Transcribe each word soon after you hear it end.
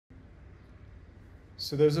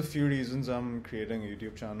So there's a few reasons I'm creating a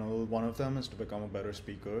YouTube channel. One of them is to become a better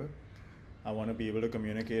speaker. I want to be able to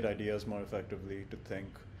communicate ideas more effectively, to think,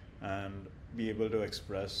 and be able to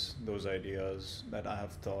express those ideas that I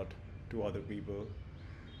have thought to other people.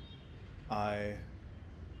 I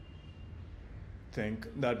think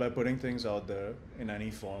that by putting things out there in any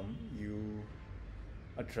form, you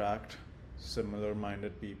attract similar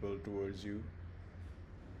minded people towards you,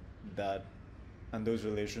 that and those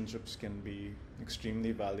relationships can be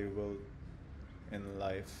extremely valuable in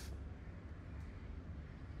life.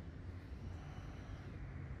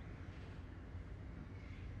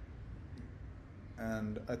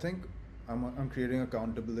 And I think I'm creating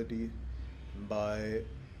accountability by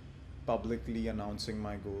publicly announcing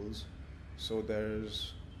my goals. So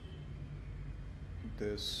there's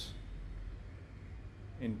this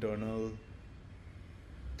internal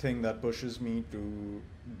thing that pushes me to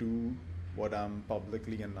do what I'm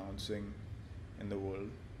publicly announcing in the world.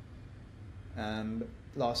 And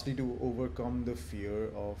lastly, to overcome the fear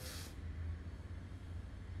of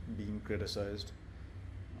being criticized.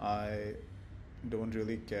 I don't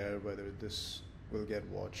really care whether this will get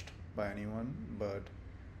watched by anyone, but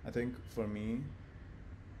I think for me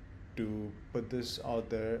to put this out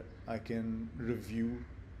there, I can review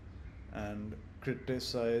and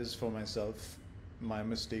criticize for myself my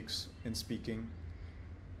mistakes in speaking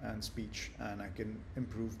and speech, and I can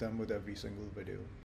improve them with every single video.